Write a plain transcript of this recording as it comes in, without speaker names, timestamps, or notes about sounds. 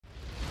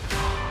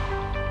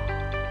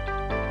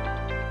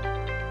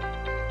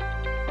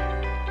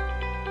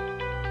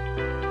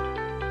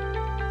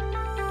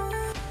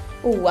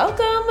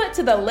Welcome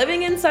to the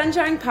Living in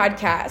Sunshine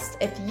podcast.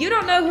 If you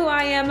don't know who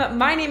I am,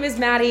 my name is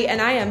Maddie,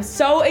 and I am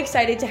so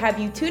excited to have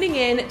you tuning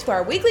in to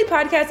our weekly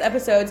podcast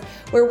episodes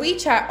where we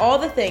chat all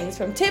the things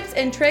from tips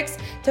and tricks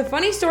to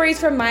funny stories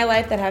from my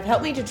life that have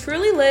helped me to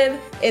truly live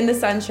in the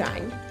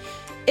sunshine.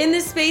 In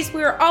this space,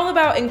 we are all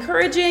about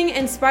encouraging,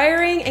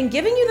 inspiring, and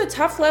giving you the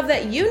tough love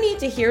that you need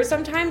to hear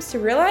sometimes to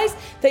realize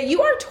that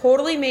you are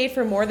totally made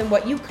for more than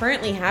what you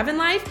currently have in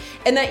life,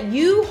 and that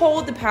you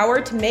hold the power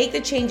to make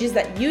the changes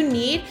that you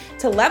need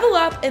to level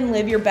up and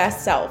live your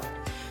best self.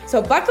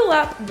 So buckle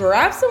up,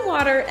 grab some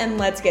water, and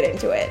let's get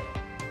into it.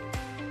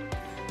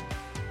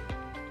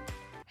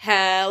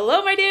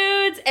 Hello, my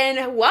dudes,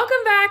 and welcome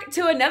back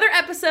to another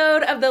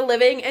episode of the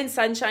Living in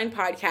Sunshine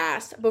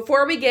podcast.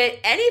 Before we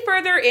get any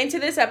further into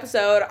this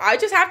episode, I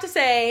just have to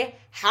say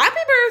happy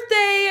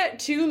birthday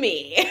to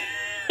me.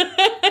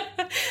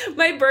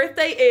 My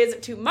birthday is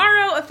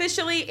tomorrow,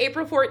 officially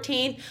April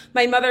 14th.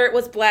 My mother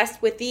was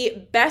blessed with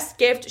the best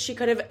gift she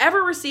could have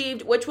ever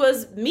received, which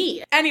was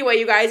me. Anyway,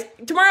 you guys,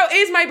 tomorrow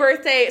is my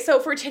birthday. So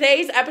for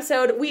today's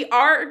episode, we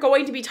are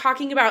going to be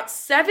talking about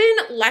 7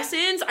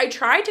 lessons. I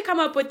tried to come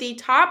up with the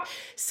top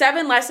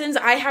 7 lessons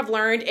I have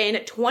learned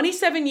in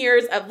 27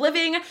 years of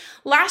living.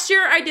 Last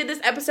year, I did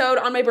this episode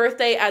on my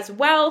birthday as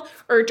well,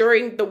 or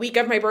during the week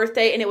of my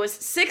birthday, and it was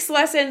 6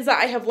 lessons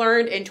that I have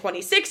learned in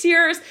 26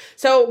 years.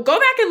 So go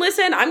back and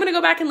listen. I'm going to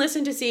go back and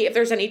listen to see if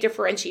there's any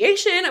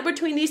differentiation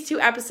between these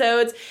 2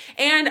 episodes.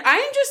 And I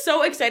am just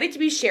so excited to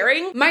be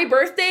sharing my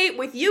birthday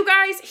with you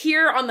guys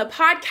here on the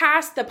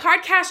podcast. The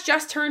podcast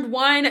just turned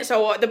 1.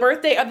 So the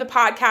birthday of the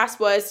podcast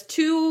was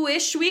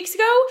 2-ish weeks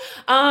ago.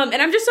 And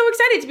I'm just so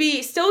excited to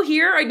be still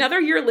here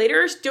another year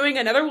later doing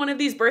another one of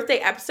these birthday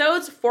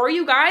episodes for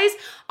you guys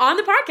on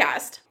the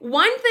podcast.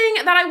 One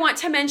thing that I want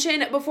to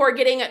mention before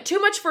getting too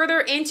much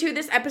further into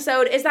this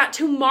episode is that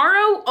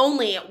tomorrow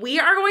only, we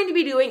are going to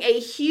be doing a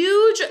huge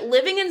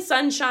Living in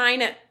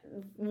Sunshine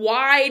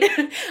wide, I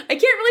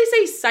can't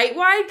really say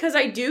site-wide because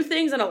I do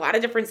things on a lot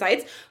of different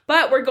sites,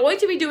 but we're going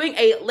to be doing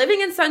a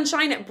Living in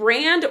Sunshine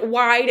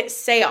brand-wide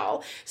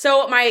sale.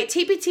 So my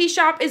TPT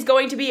shop is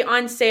going to be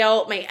on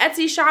sale. My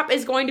Etsy shop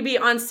is going to be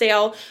on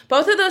sale.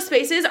 Both of those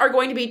spaces are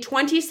going to be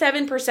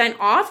 27%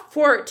 off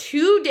for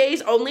 2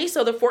 days only,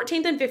 so the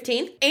 14th and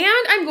 15th.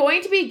 And I'm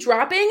going to be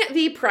dropping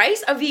the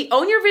price of the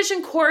Own Your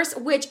Vision course,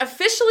 which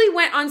officially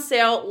went on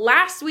sale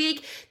last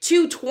week,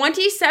 to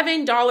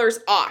 $27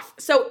 off.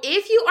 So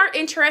if you are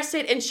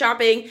interested in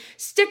shopping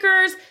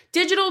stickers,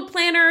 digital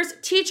planners,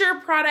 teacher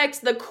products,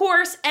 the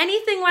course,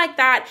 anything like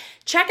that,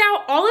 check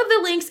out all of the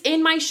links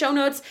in my show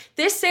notes.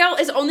 This sale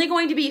is only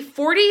going to be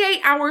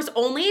 48 hours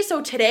only.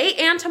 So today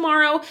and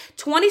tomorrow,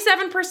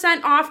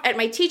 27% off at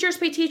my Teachers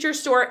Pay Teachers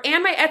store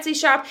and my Etsy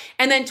shop,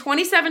 and then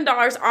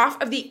 $27 off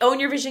of the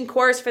Own Your Vision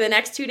course for the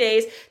next 2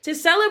 days to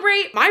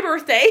celebrate my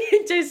birthday,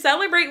 to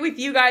celebrate with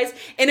you guys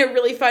in a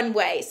really fun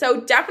way.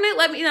 So definitely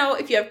let me know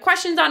if you have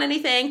questions on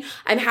anything.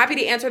 I'm happy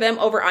to answer them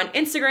over on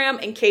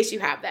Instagram in case you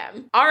have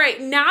them. All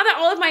right, now that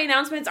all of my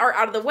announcements are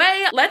out of the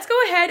way, let's go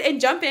ahead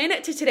and jump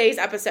in to today's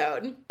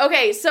episode.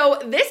 Okay, so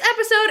this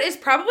episode is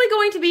probably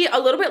going to be a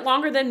little bit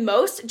longer than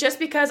most just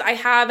because I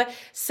have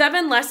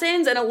 7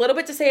 lessons and a little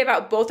bit to say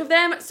about both of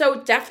them.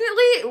 So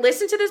definitely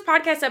listen to this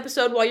podcast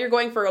episode while you're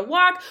going for a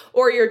walk,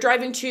 or you're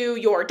driving to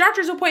your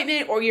doctor's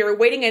appointment, or you're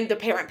waiting in the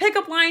parent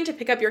pickup line to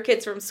pick up your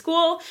kids from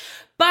school.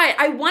 But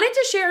I wanted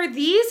to share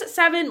these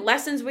 7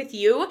 lessons with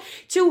you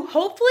to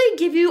hopefully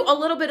give you a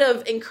little bit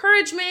of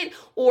encouragement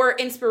or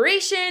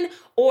inspiration,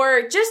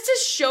 or just to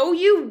show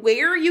you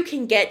where you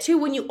can get to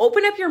when you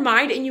open up your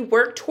mind and you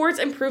work towards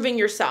improving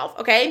yourself,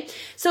 okay?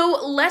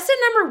 So lesson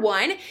number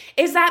 1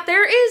 is that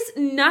there is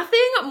nothing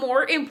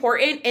more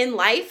important in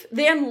life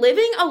than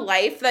living a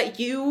life that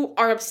you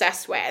are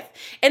obsessed with.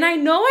 And I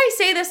know I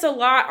say this a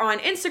lot on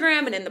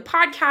Instagram and in the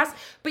podcast,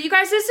 but you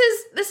guys,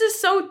 this is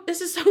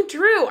so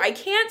true. I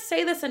can't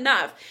say this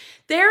enough.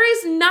 There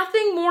is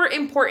nothing more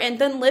important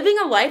than living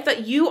a life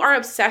that you are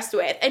obsessed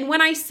with. And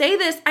when I say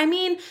this, I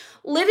mean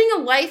living a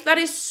life that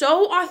is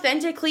so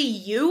authentically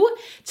you,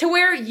 to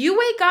where you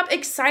wake up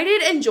excited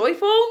and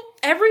joyful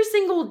every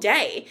single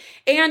day.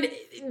 And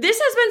this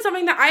has been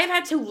something that I've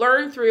had to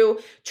learn through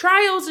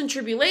trials and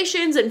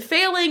tribulations and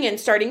failing and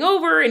starting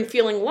over and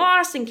feeling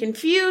lost and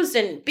confused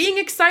and being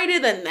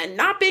excited and then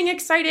not being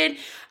excited.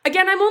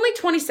 Again, I'm only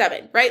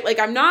 27, right? Like,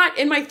 I'm not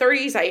in my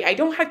 30s. I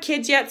don't have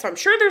kids yet, so I'm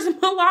sure there's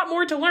a lot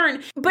more to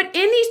learn. But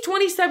in these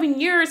 27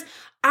 years,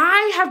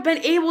 I have been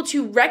able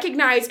to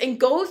recognize and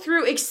go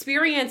through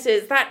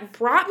experiences that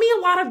brought me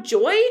a lot of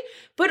joy,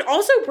 but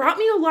also brought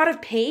me a lot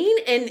of pain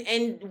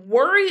and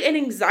worry and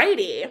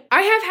anxiety.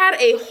 I have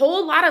had a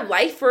whole lot of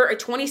life for a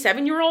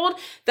 27-year-old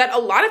that a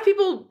lot of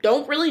people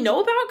don't really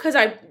know about because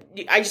I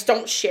just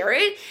don't share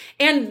it.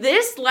 And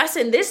this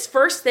lesson, this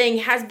first thing,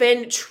 has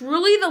been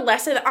truly the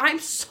lesson that I'm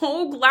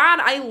so glad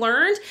I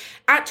learned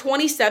at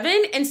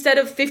 27 instead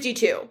of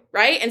 52,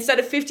 right? Instead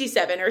of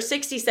 57 or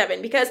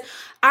 67, because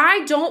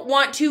I don't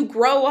want to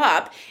grow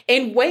up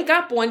and wake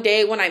up one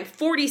day when I'm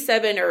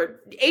 47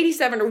 or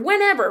 87 or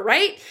whenever,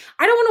 right?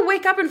 I don't want to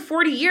wake up in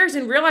 40 years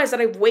and realize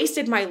that I've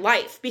wasted my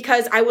life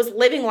because I was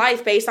living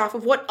life based off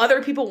of what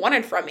other people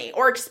wanted from me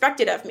or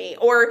expected of me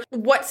or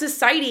what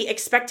society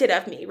expected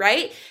of me,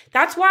 right?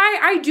 That's why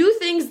I do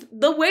things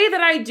the way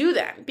that I do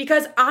them,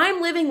 because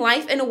I'm living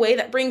life in a way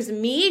that brings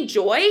me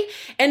joy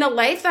and a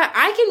life that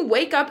I can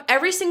wake up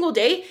every single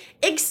day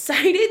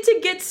excited to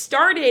get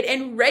started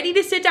and ready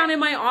to sit down in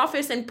my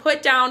office and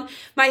put down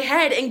my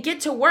head and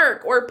get to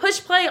work or push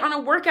play on a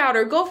workout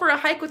or go for a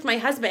hike with my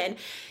husband.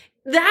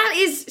 That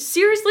is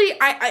seriously,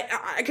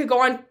 I could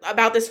go on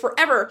about this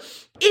forever,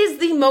 is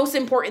the most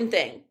important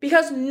thing,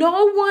 because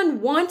no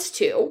one wants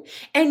to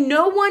and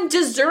no one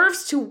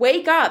deserves to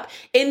wake up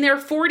in their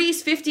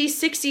 40s, 50s,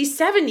 60s,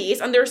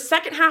 70s on their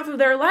second half of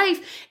their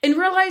life and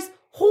realize,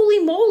 holy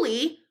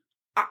moly,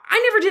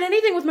 I never did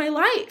anything with my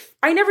life.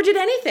 I never did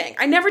anything.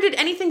 I never did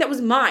anything that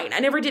was mine. I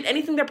never did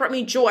anything that brought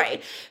me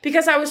joy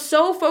because I was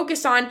so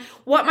focused on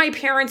what my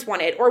parents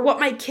wanted or what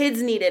my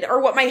kids needed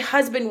or what my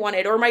husband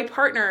wanted or my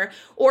partner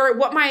or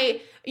what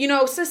my,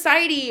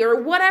 society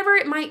or whatever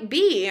it might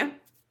be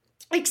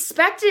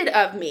expected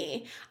of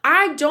me.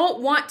 I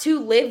don't want to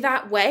live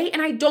that way,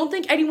 and I don't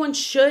think anyone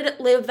should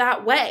live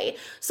that way.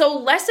 So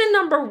lesson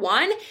number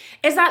 1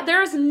 is that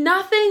there's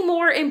nothing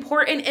more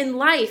important in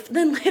life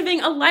than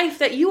living a life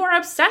that you are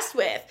obsessed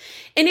with.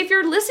 And if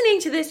you're listening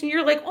to this and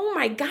you're like, oh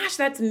my gosh,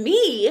 that's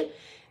me,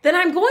 then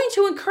I'm going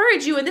to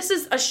encourage you, and this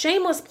is a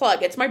shameless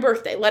plug. It's my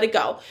birthday. Let it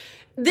go.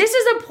 This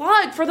is a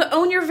plug for the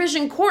Own Your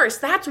Vision course.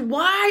 That's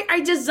why I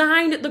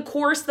designed the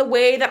course the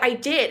way that I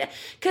did.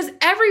 Because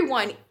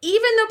everyone,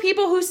 even the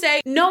people who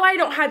say, no, I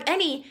don't have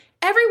any,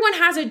 everyone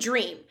has a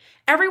dream.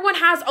 Everyone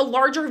has a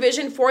larger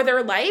vision for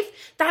their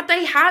life that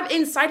they have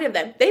inside of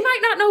them. They might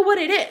not know what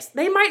it is.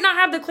 They might not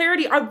have the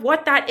clarity on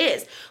what that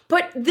is.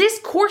 But this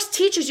course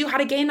teaches you how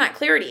to gain that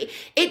clarity.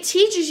 It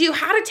teaches you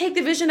how to take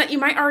the vision that you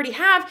might already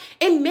have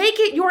and make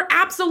it your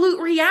absolute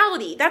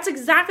reality. That's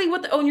exactly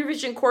what the Own Your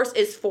Vision course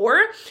is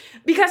for,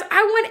 because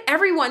I want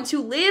everyone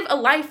to live a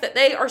life that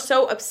they are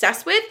so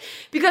obsessed with,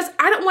 because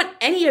I don't want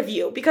any of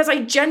you, because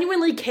I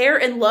genuinely care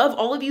and love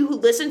all of you who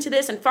listen to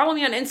this and follow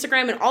me on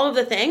Instagram and all of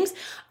the things.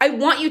 I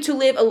want you to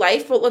live a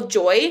life full of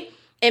joy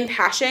and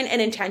passion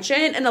and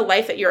intention and a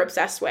life that you're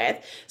obsessed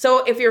with.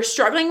 So if you're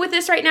struggling with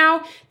this right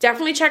now,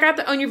 definitely check out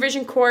the Own Your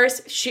Vision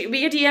course. Shoot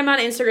me a DM on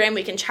Instagram.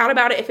 We can chat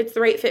about it if it's the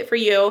right fit for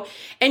you.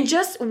 And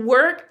just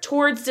work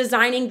towards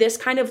designing this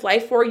kind of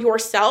life for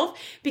yourself,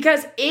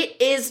 because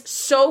it is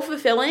so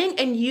fulfilling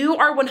and you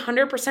are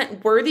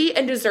 100% worthy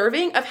and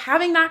deserving of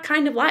having that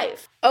kind of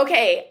life.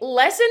 Okay,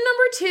 lesson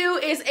number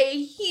 2 is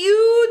a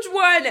huge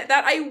one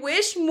that I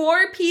wish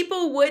more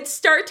people would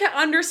start to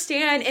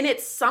understand, and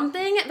it's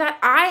something that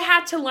I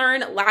had to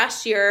learn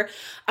last year.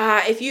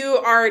 If you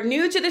are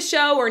new to the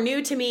show or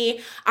new to me,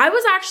 I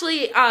was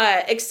actually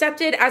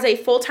accepted as a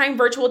full-time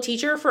virtual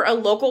teacher for a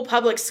local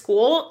public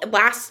school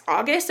last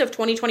August of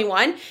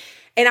 2021.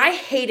 And I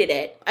hated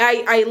it.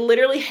 I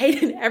literally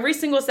hated every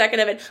single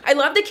second of it. I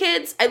love the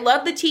kids. I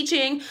love the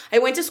teaching. I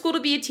went to school to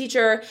be a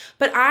teacher,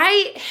 but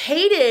I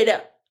hated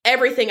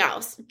everything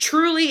else,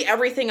 truly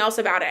everything else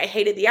about it. I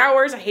hated the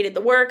hours. I hated the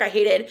work. I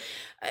hated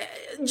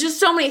just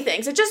so many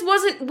things. It just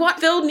wasn't what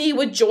filled me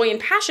with joy and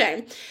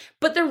passion.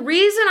 But the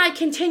reason I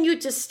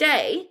continued to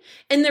stay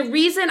and the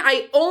reason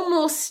I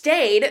almost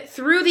stayed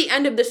through the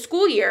end of the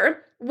school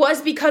year was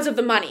because of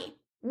the money.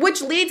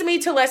 Which leads me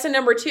to lesson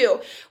number 2,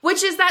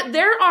 which is that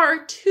there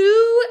are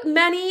too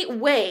many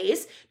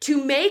ways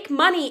to make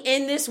money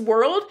in this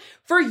world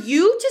for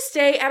you to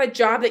stay at a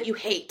job that you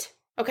hate.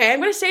 Okay, I'm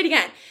going to say it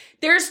again.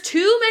 There's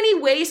too many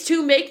ways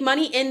to make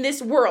money in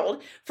this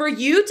world for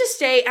you to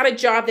stay at a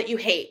job that you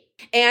hate.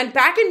 And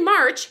back in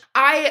March,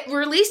 I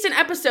released an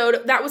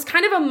episode that was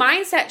kind of a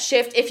mindset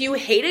shift. If you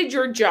hated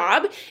your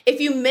job, if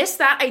you missed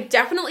that, I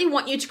definitely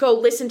want you to go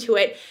listen to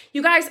it.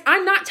 You guys,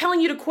 I'm not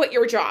telling you to quit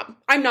your job.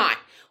 I'm not.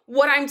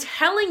 What I'm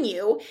telling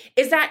you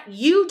is that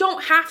you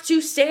don't have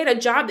to stay at a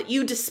job that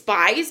you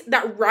despise,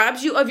 that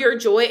robs you of your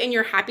joy and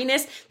your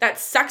happiness, that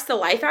sucks the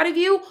life out of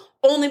you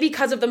only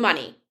because of the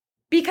money.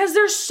 Because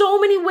there's so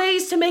many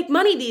ways to make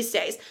money these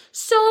days.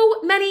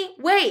 So many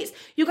ways.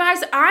 You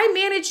guys, I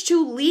managed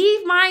to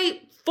leave my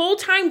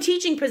full-time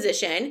teaching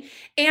position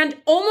and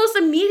almost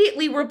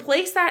immediately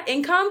replace that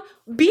income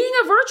being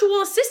a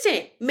virtual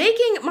assistant,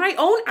 making my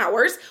own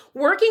hours,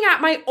 working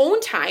at my own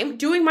time,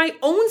 doing my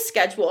own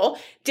schedule.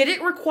 Did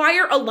it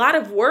require a lot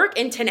of work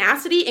and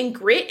tenacity and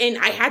grit? And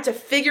I had to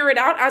figure it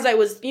out as I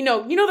was, you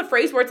know the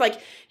phrase where it's like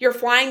you're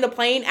flying the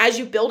plane as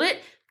you build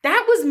it?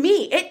 That was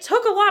me. It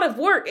took a lot of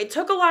work. It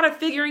took a lot of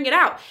figuring it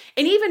out.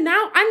 And even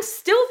now, I'm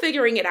still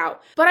figuring it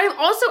out. But I'm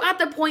also at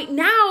the point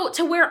now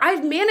to where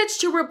I've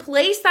managed to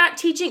replace that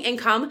teaching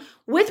income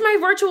with my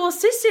virtual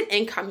assistant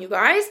income, you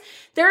guys.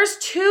 There's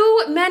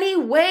too many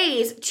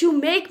ways to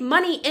make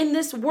money in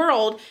this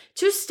world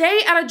to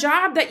stay at a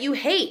job that you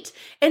hate.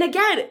 And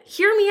again,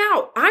 hear me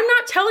out. I'm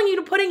not telling you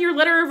to put in your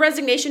letter of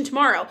resignation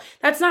tomorrow.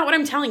 That's not what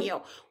I'm telling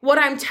you. What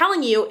I'm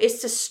telling you is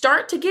to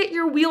start to get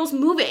your wheels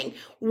moving.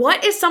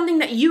 What is something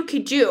that you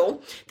could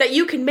do, that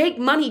you can make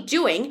money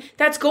doing,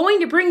 that's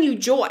going to bring you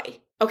joy,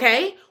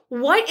 okay?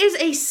 What is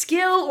a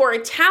skill or a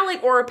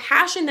talent or a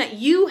passion that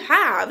you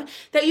have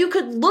that you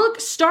could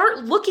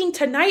start looking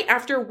tonight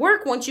after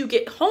work once you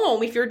get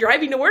home, if you're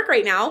driving to work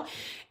right now,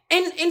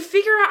 and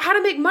figure out how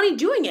to make money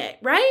doing it,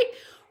 right?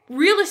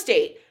 Real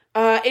estate,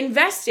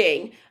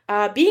 investing,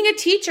 being a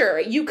teacher.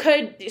 You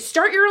could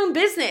start your own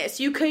business.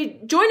 You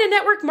could join a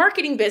network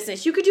marketing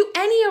business. You could do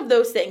any of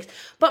those things.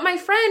 But my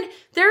friend,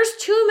 there's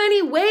too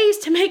many ways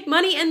to make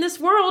money in this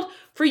world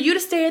for you to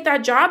stay at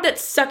that job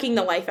that's sucking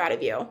the life out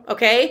of you,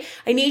 okay?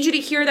 I need you to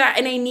hear that,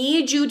 and I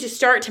need you to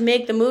start to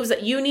make the moves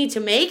that you need to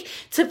make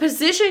to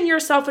position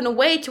yourself in a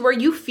way to where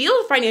you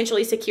feel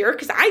financially secure,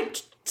 because I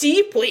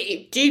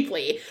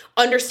deeply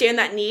understand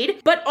that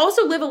need, but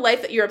also live a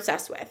life that you're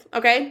obsessed with,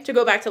 okay? To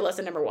go back to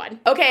lesson number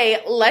 1. Okay,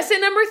 lesson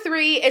number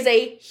 3 is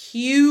a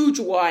huge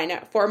one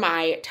for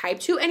my type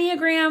 2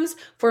 Enneagrams,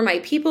 for my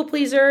people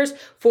pleasers,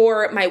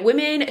 for my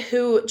women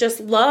who just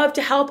love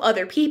to help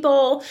other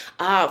people,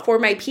 for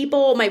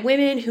my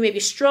women who maybe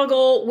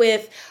struggle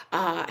with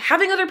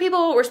having other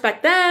people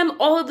respect them,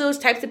 all of those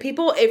types of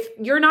people. If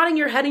you're nodding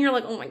your head and you're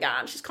like, oh my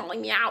God, she's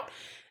calling me out,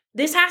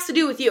 this has to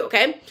do with you,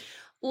 okay?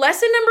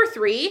 Lesson number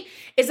 3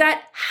 is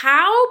that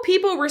how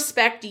people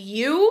respect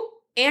you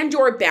and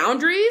your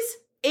boundaries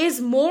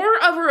is more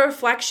of a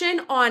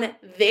reflection on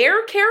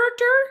their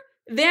character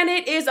than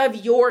it is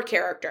of your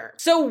character.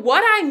 So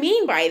what I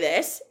mean by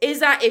this is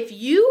that if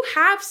you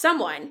have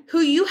someone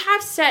who you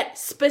have set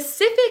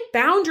specific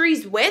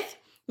boundaries with,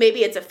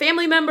 maybe it's a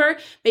family member,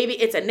 maybe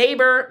it's a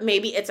neighbor,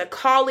 maybe it's a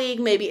colleague,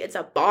 maybe it's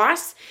a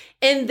boss,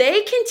 and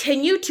they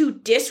continue to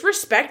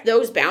disrespect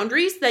those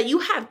boundaries that you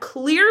have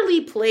clearly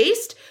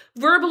placed,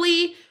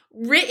 verbally,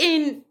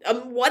 written,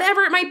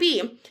 whatever it might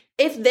be.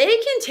 If they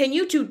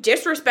continue to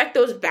disrespect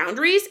those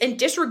boundaries and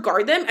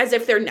disregard them as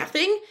if they're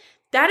nothing,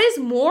 that is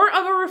more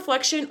of a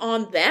reflection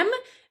on them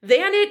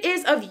than it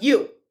is of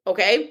you,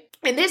 okay?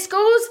 And this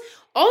goes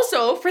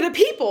also for the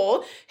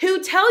people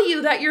who tell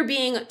you that you're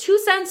being too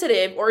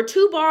sensitive or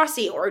too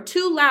bossy or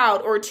too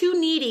loud or too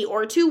needy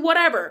or too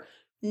whatever.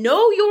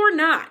 No, you're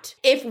not.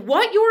 If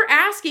what you're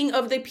asking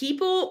of the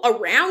people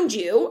around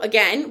you,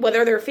 again,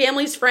 whether they're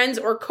families, friends,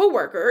 or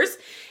coworkers,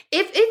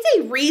 if it's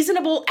a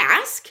reasonable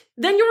ask,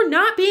 then you're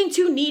not being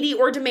too needy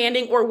or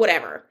demanding or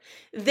whatever.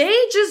 They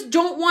just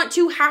don't want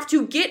to have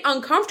to get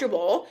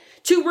uncomfortable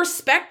to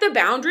respect the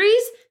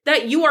boundaries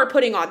that you are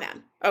putting on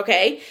them.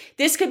 Okay,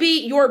 this could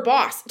be your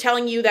boss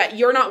telling you that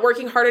you're not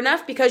working hard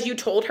enough because you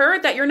told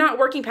her that you're not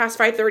working past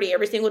 5:30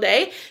 every single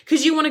day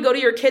because you want to go to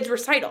your kid's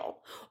recital,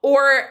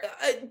 or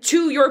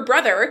to your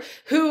brother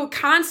who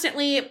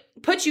constantly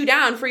puts you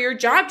down for your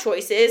job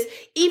choices,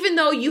 even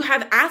though you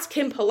have asked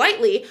him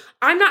politely,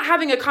 I'm not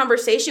having a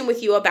conversation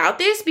with you about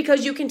this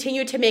because you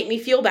continue to make me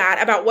feel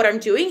bad about what I'm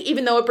doing,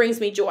 even though it brings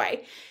me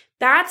joy.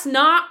 That's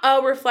not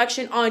a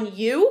reflection on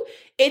you.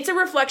 It's a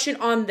reflection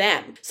on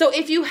them. So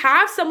if you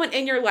have someone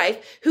in your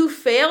life who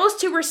fails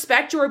to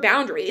respect your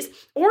boundaries,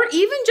 or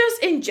even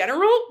just in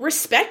general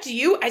respect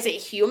you as a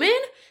human,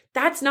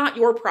 that's not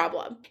your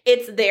problem.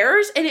 It's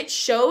theirs, and it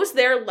shows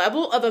their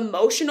level of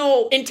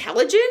emotional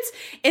intelligence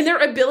and their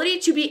ability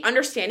to be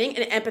understanding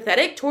and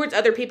empathetic towards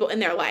other people in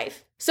their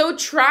life. So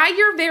try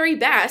your very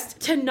best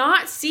to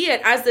not see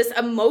it as this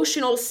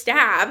emotional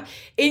stab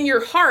in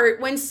your heart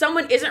when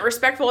someone isn't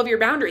respectful of your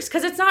boundaries,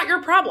 because it's not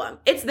your problem.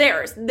 It's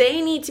theirs. They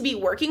need to be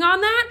working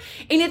on that,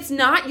 and it's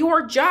not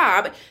your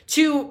job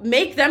to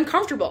make them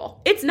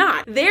comfortable. It's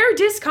not. Their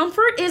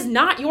discomfort is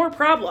not your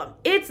problem.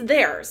 It's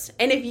theirs.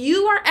 And if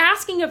you are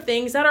asking of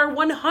things that are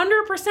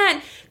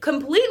 100%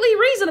 completely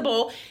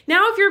reasonable,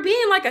 now if you're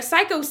being like a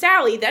psycho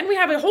Sally, then we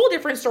have a whole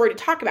different story to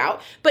talk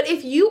about. But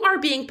if you are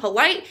being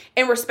polite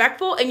and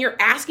respectful and you're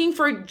asking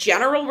for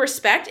general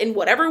respect in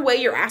whatever way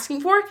you're asking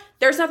for,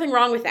 there's nothing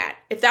wrong with that.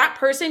 If that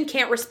person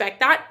can't respect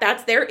that,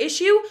 that's their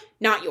issue,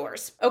 not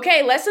yours.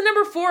 Okay, lesson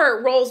number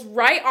 4 rolls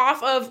right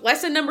off of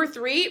lesson number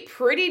 3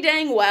 pretty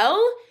dang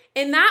well.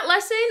 And that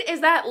lesson is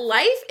that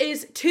life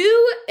is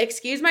too,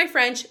 excuse my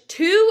French,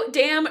 too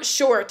damn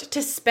short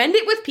to spend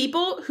it with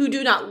people who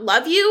do not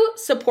love you,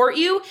 support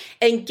you,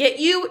 and get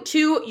you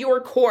to your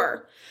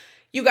core.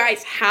 You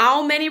guys,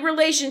 how many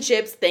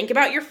relationships, think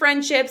about your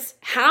friendships,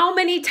 how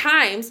many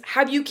times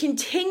have you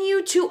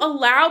continued to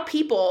allow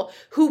people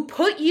who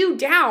put you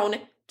down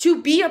to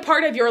be a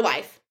part of your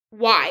life?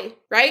 Why,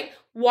 right?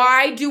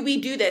 Why do we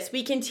do this?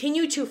 We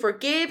continue to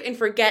forgive and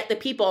forget the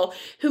people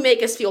who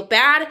make us feel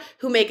bad,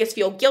 who make us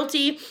feel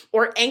guilty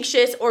or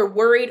anxious or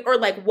worried or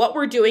like what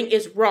we're doing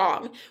is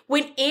wrong,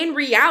 when in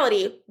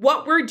reality,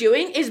 what we're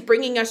doing is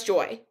bringing us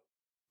joy.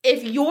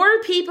 If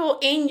your people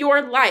in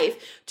your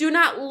life do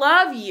not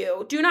love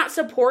you, do not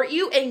support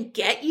you and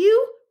get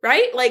you,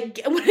 right?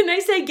 Like when I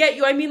say get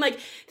you, I mean like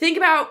think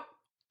about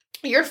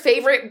your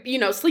favorite,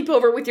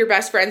 sleepover with your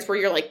best friends where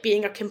you're like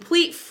being a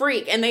complete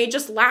freak and they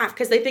just laugh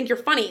because they think you're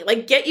funny,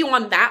 like get you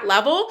on that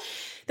level,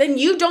 then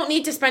you don't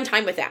need to spend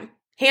time with them.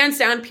 Hands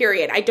down,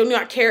 period. I do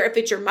not care if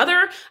it's your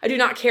mother. I do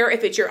not care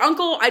if it's your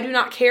uncle. I do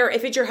not care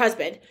if it's your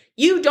husband.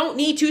 You don't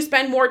need to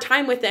spend more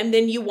time with them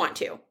than you want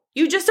to.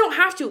 You just don't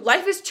have to.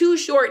 Life is too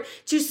short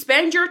to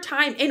spend your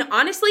time and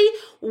honestly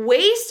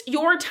waste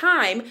your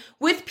time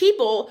with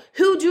people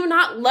who do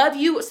not love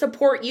you,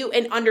 support you,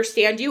 and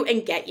understand you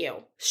and get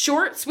you.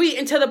 Short, sweet,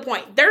 and to the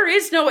point. There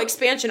is no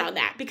expansion on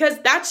that because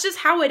that's just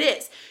how it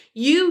is.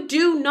 You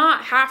do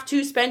not have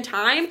to spend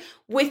time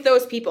with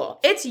those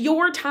people. It's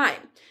your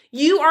time.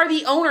 You are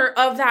the owner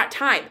of that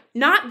time,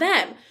 not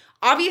them.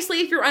 Obviously,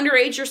 if you're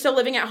underage, you're still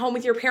living at home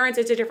with your parents,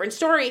 it's a different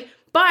story.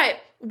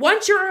 But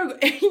once you're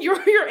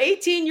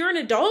 18, you're an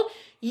adult,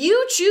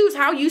 you choose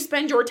how you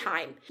spend your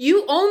time.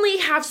 You only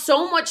have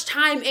so much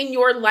time in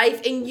your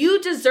life and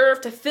you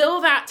deserve to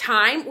fill that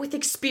time with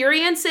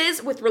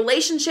experiences, with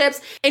relationships,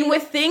 and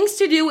with things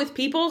to do with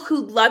people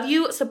who love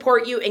you,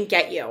 support you, and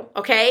get you,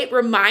 okay?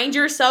 Remind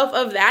yourself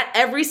of that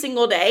every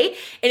single day.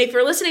 And if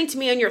you're listening to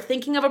me and you're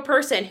thinking of a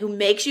person who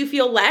makes you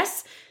feel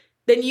less,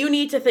 then you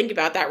need to think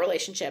about that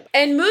relationship.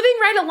 And moving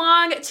right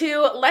along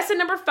to lesson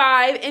number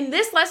 5, and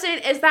this lesson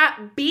is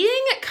that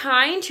being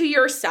kind to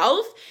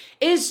yourself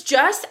is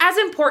just as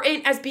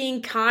important as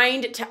being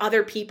kind to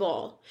other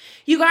people.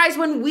 You guys,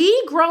 when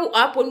we grow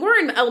up, when we're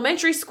in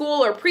elementary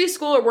school or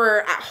preschool or we're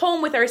at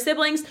home with our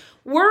siblings,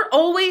 we're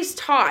always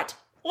taught,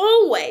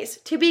 always,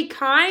 to be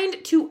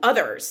kind to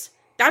others.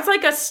 That's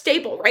like a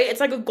staple, right? It's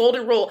like a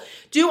golden rule.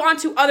 Do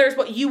unto others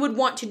what you would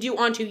want to do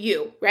unto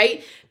you,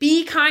 right?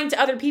 Be kind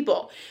to other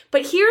people.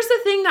 But here's the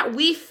thing that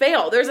we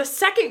fail. There's a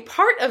second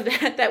part of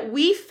that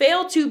we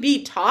fail to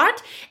be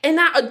taught and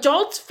that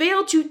adults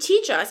fail to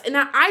teach us. And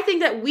that I think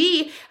that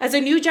we as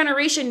a new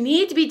generation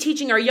need to be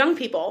teaching our young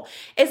people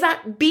is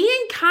that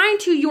being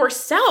kind to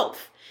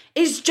yourself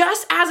is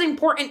just as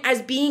important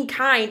as being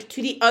kind to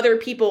the other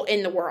people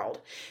in the world.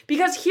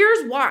 Because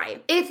here's why.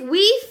 If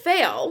we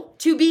fail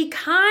to be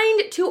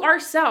kind to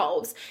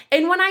ourselves,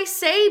 and when I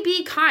say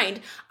be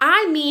kind,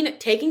 I mean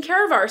taking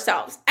care of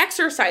ourselves,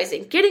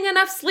 exercising, getting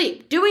enough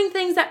sleep, doing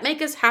things that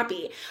make us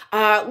happy,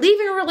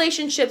 leaving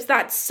relationships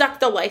that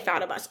suck the life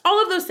out of us,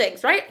 all of those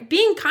things, right?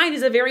 Being kind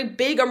is a very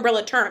big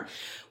umbrella term.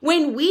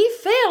 When we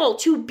fail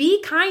to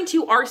be kind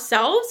to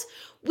ourselves,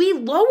 we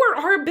lower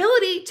our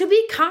ability to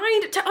be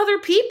kind to other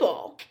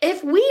people.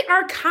 If we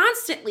are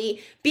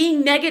constantly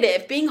being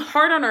negative, being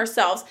hard on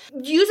ourselves,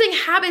 using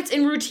habits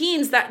and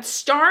routines that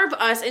starve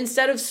us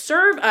instead of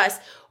serve us,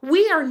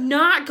 we are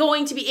not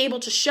going to be able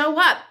to show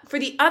up for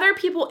the other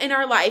people in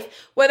our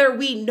life, whether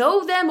we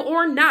know them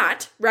or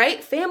not,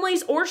 right?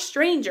 Families or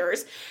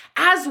strangers,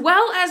 as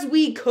well as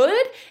we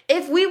could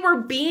if we were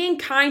being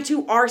kind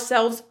to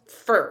ourselves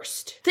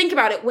first. Think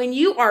about it. When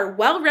you are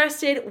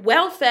well-rested,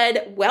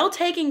 well-fed, well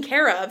taken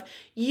care of,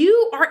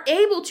 you are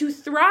able to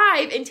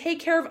thrive and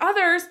take care of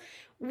others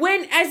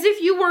when as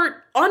if you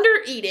were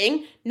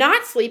under-eating,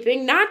 not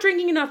sleeping, not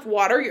drinking enough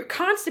water, you're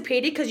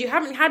constipated because you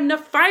haven't had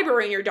enough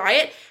fiber in your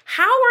diet.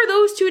 How are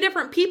those two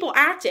different people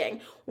acting?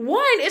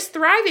 One is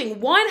thriving.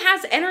 One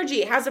has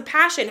energy, has a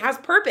passion, has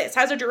purpose,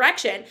 has a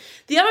direction.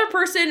 The other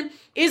person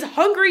is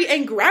hungry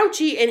and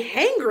grouchy and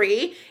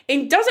hangry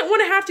and doesn't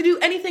want to have to do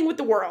anything with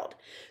the world.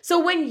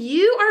 So when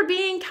you are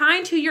being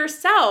kind to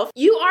yourself,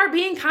 you are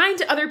being kind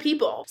to other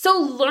people. So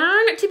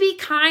learn to be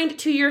kind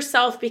to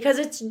yourself because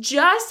it's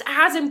just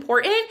as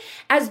important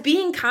as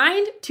being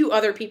kind to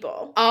other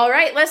people. All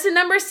right, lesson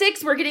number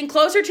 6. We're getting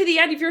closer to the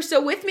end. If you're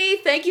still with me,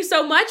 thank you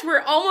so much.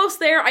 We're almost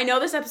there. I know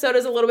this episode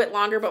is a little bit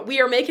longer, but we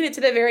are making it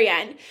to the very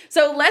end.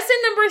 So lesson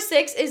number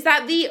 6 is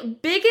that the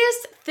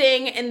biggest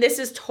thing, and this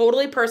is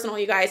totally personal,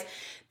 you guys,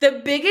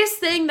 the biggest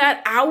thing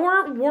that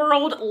our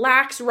world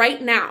lacks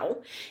right now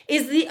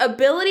is the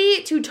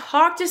ability to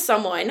talk to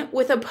someone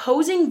with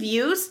opposing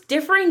views,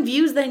 differing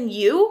views than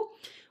you,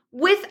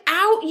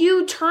 without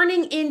you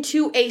turning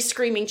into a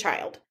screaming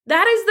child.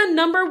 That is the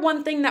number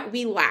one thing that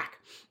we lack.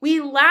 We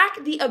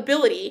lack the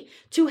ability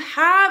to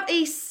have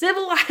a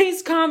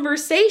civilized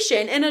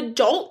conversation, an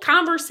adult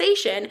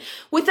conversation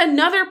with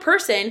another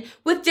person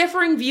with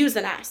differing views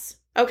than us.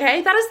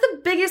 Okay, that is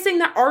the biggest thing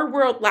that our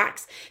world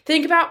lacks.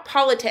 Think about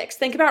politics,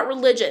 think about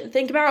religion,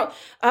 think about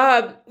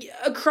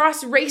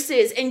across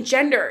races and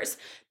genders.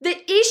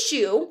 The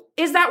issue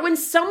is that when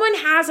someone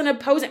has an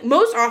opposing,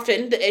 most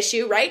often the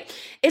issue, right,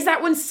 is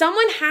that when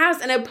someone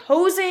has an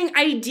opposing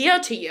idea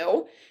to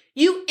you,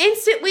 you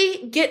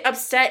instantly get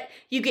upset,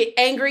 you get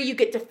angry, you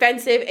get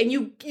defensive, and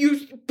you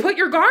put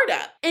your guard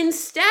up.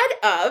 Instead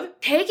of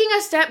taking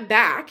a step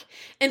back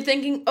and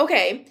thinking,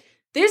 okay,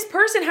 this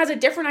person has a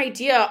different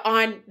idea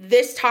on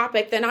this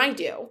topic than I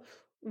do.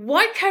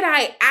 What could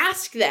I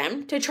ask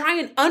them to try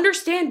and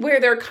understand where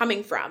they're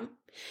coming from?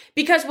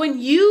 Because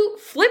when you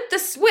flip the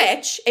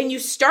switch and you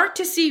start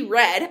to see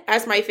red,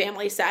 as my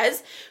family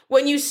says,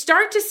 when you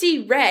start to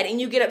see red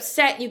and you get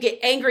upset, and you get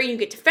angry, and you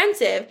get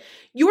defensive,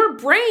 your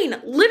brain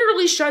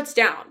literally shuts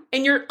down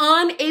and you're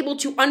unable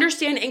to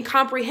understand and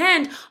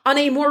comprehend on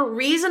a more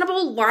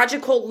reasonable,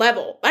 logical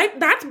level.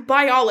 That's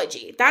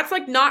biology. That's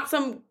like not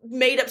some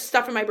made up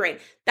stuff in my brain.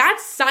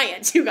 That's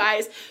science, you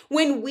guys.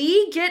 When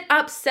we get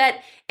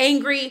upset,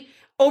 angry,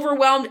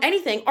 overwhelmed,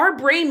 anything, our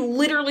brain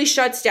literally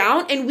shuts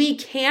down and we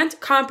can't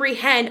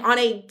comprehend on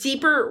a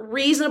deeper,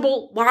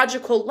 reasonable,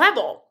 logical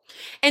level.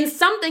 And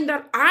something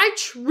that I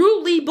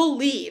truly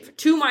believe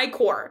to my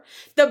core,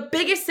 the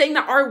biggest thing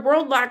that our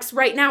world lacks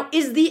right now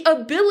is the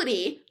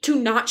ability to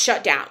not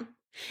shut down,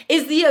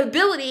 is the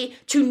ability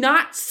to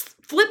not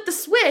flip the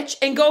switch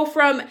and go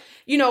from,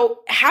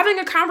 having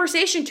a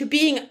conversation to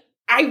being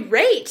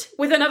irate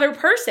with another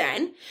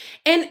person.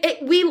 And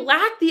we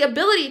lack the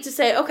ability to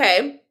say,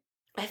 okay,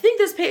 I think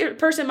this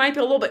person might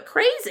be a little bit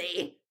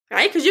crazy,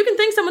 right? Because you can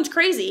think someone's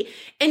crazy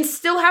and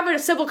still have a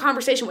civil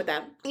conversation with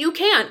them. You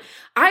can.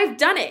 I've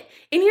done it.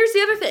 And here's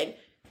the other thing.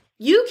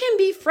 You can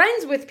be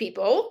friends with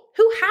people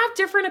who have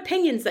different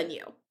opinions than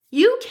you.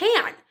 You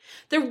can.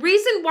 The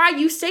reason why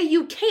you say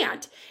you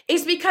can't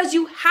is because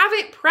you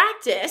haven't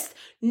practiced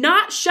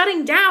not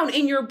shutting down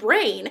in your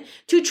brain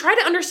to try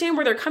to understand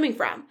where they're coming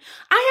from.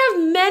 I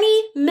have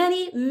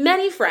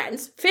many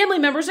friends, family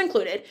members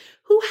included,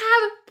 who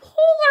have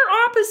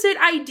polar opposite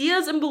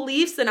ideas and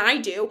beliefs than I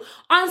do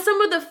on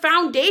some of the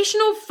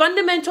foundational,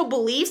 fundamental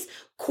beliefs,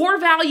 core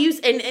values,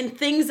 and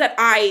things that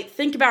I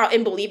think about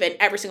and believe in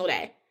every single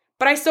day.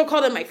 But I still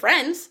call them my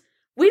friends.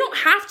 We don't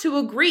have to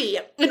agree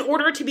in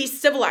order to be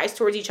civilized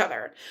towards each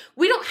other.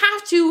 We don't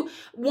have to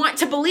want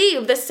to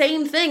believe the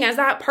same thing as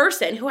that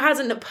person who has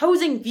an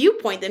opposing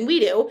viewpoint than we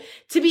do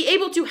to be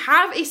able to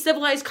have a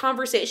civilized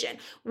conversation.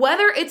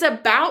 Whether it's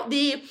about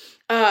the,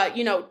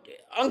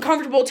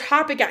 uncomfortable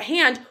topic at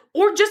hand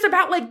or just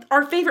about like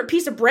our favorite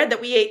piece of bread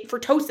that we ate for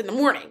toast in the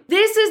morning.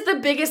 This is the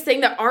biggest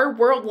thing that our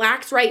world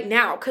lacks right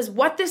now, because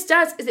what this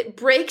does is it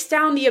breaks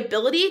down the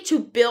ability to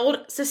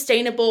build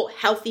sustainable,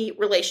 healthy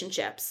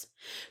relationships.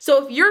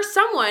 So if you're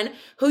someone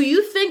who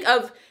you think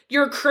of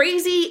your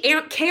crazy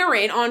Aunt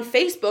Karen on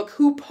Facebook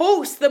who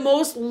posts the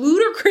most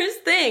ludicrous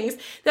things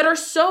that are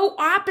so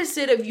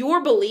opposite of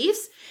your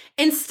beliefs,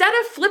 instead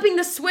of flipping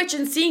the switch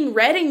and seeing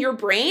red in your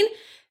brain,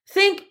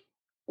 think,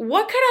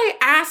 what could I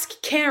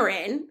ask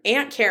Karen,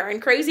 Aunt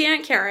Karen, crazy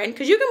Aunt Karen,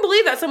 because you can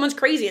believe that someone's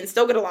crazy and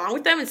still get along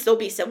with them and still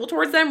be civil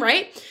towards them,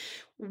 right?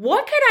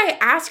 What could I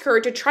ask her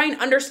to try and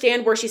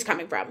understand where she's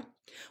coming from?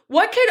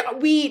 What could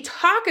we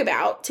talk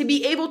about to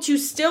be able to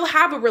still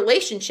have a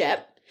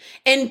relationship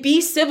and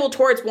be civil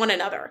towards one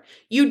another?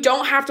 You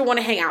don't have to want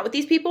to hang out with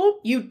these people.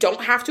 You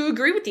don't have to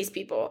agree with these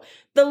people.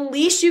 The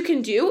least you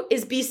can do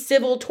is be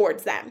civil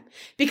towards them,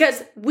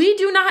 because we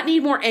do not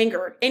need more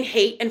anger and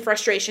hate and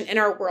frustration in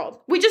our world.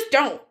 We just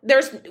don't.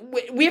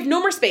 We have no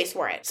more space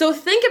for it. So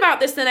think about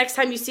this the next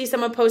time you see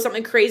someone post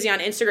something crazy on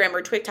Instagram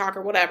or TikTok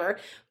or whatever.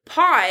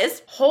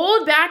 Pause,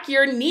 hold back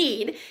your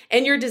need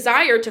and your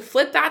desire to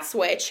flip that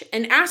switch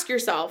and ask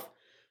yourself,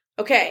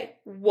 okay,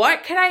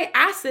 what could I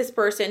ask this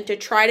person to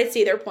try to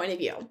see their point of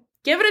view?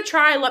 Give it a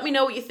try. Let me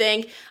know what you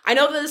think. I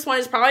know that this one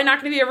is probably not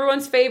going to be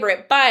everyone's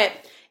favorite, but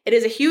it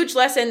is a huge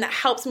lesson that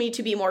helps me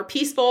to be more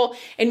peaceful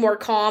and more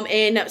calm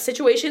in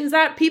situations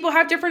that people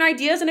have different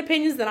ideas and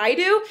opinions than I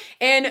do,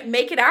 and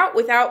make it out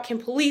without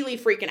completely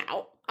freaking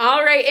out.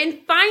 All right, and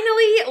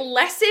finally,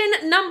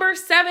 lesson number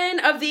 7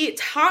 of the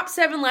top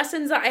 7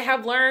 lessons that I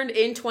have learned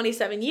in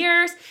 27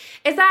 years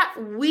is that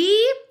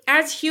we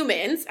as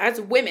humans, as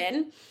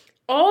women,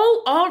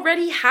 all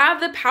already have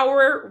the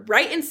power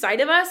right inside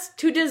of us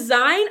to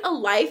design a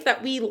life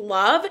that we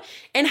love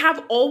and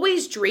have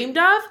always dreamed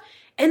of,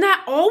 and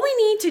that all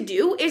we need to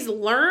do is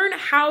learn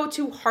how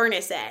to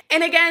harness it.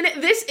 And again,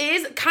 this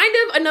is kind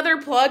of another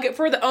plug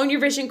for the Own Your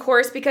Vision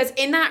course, because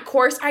in that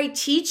course, I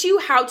teach you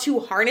how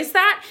to harness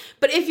that.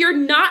 But if you're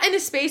not in a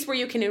space where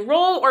you can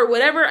enroll or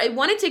whatever, I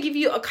wanted to give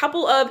you a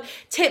couple of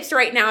tips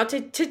right now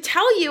to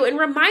tell you and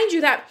remind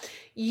you that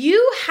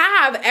you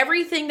have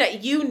everything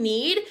that you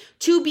need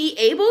to be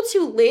able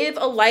to live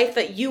a life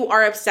that you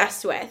are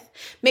obsessed with.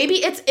 Maybe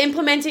it's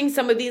implementing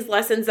some of these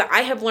lessons that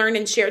I have learned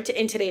and shared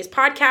in today's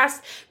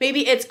podcast.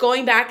 Maybe it's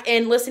going back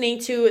and listening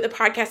to the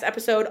podcast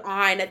episode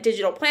on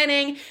digital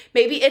planning.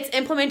 Maybe it's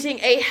implementing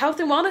a health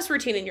and wellness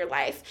routine in your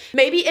life.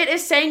 Maybe it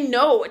is saying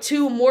no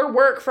to more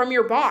work from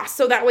your boss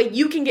so that way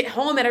you can get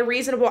home at a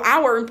reasonable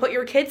hour and put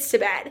your kids to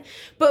bed.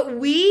 But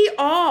we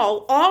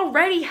all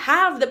already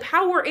have the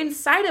power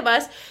inside of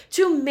us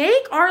to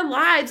make our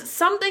lives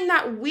something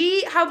that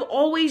we have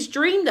always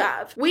dreamed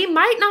of. We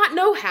might not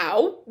know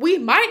how, we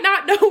might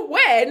not know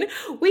when,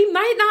 we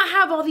might not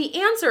have all the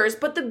answers,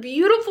 but the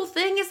beautiful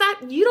thing is that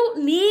you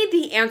don't need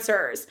the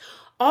answers.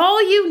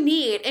 All you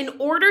need in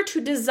order to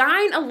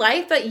design a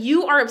life that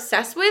you are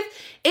obsessed with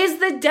is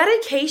the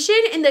dedication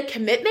and the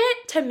commitment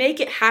to make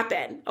it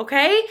happen,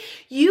 okay?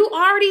 You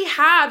already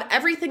have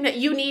everything that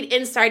you need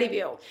inside of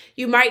you.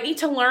 You might need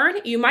to learn,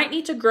 you might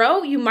need to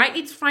grow, you might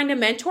need to find a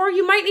mentor,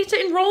 you might need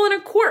to enroll in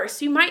a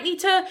course, you might need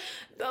to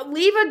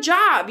leave a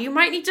job, you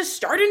might need to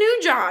start a new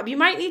job, you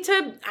might need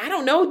to,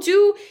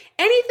 do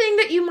anything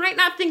that you might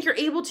not think you're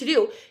able to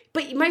do.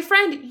 But my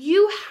friend,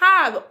 you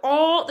have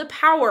all the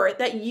power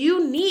that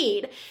you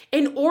need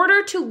in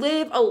order to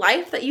live a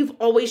life that you've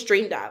always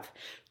dreamed of.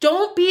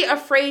 Don't be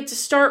afraid to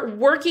start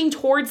working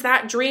towards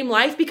that dream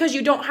life because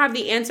you don't have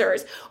the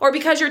answers or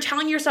because you're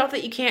telling yourself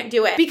that you can't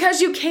do it.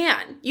 Because you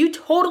can. You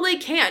totally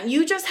can.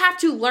 You just have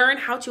to learn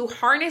how to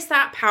harness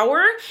that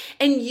power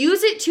and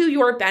use it to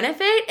your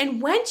benefit.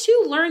 And once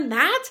you learn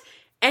that,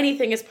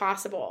 anything is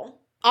possible.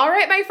 All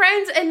right, my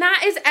friends, and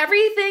that is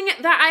everything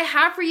that I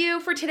have for you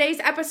for today's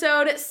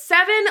episode.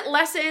 7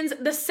 lessons,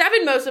 the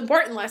 7 most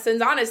important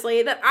lessons,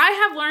 honestly, that I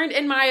have learned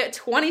in my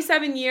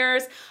 27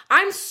 years.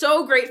 I'm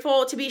so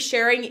grateful to be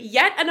sharing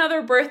yet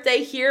another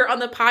birthday here on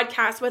the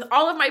podcast with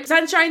all of my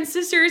Sunshine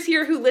sisters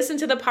here who listen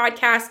to the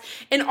podcast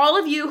and all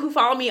of you who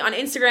follow me on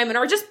Instagram and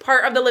are just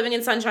part of the Living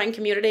in Sunshine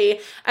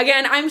community.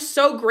 Again, I'm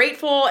so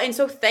grateful and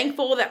so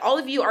thankful that all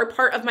of you are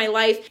part of my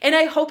life, and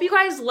I hope you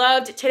guys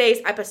loved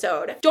today's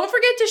episode. Don't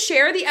forget to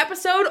share the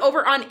episode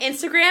over on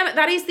Instagram.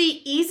 That is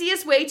the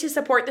easiest way to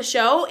support the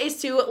show,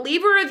 is to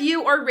leave a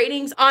review or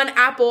ratings on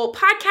Apple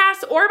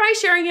Podcasts or by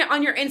sharing it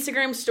on your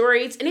Instagram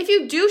stories. And if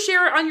you do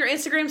share it on your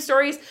Instagram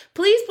stories,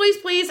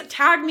 please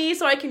tag me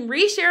so I can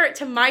reshare it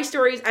to my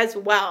stories as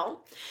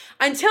well.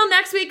 Until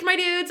next week, my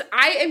dudes,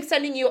 I am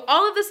sending you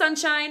all of the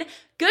sunshine,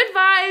 good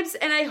vibes,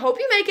 and I hope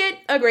you make it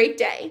a great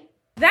day.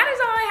 That is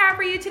all I have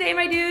for you today,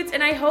 my dudes,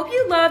 and I hope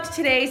you loved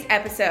today's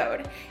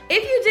episode.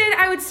 If you did,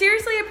 I would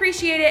seriously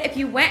appreciate it if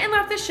you went and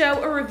left the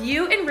show a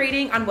review and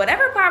rating on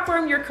whatever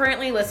platform you're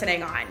currently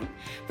listening on.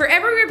 For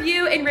every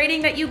review and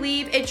rating that you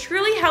leave, it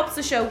truly helps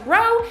the show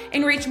grow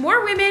and reach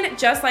more women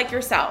just like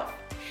yourself.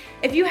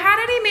 If you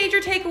had any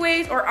major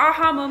takeaways or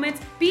aha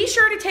moments, be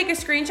sure to take a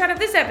screenshot of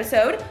this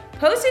episode,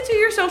 post it to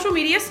your social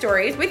media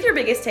stories with your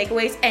biggest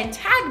takeaways, and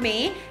tag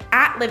me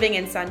at Living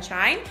in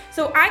Sunshine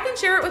so I can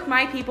share it with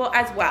my people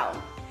as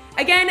well.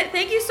 Again,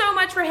 thank you so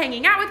much for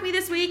hanging out with me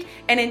this week,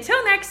 and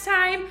until next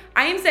time,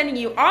 I am sending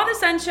you all the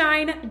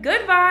sunshine,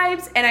 good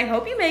vibes, and I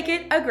hope you make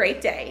it a great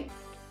day.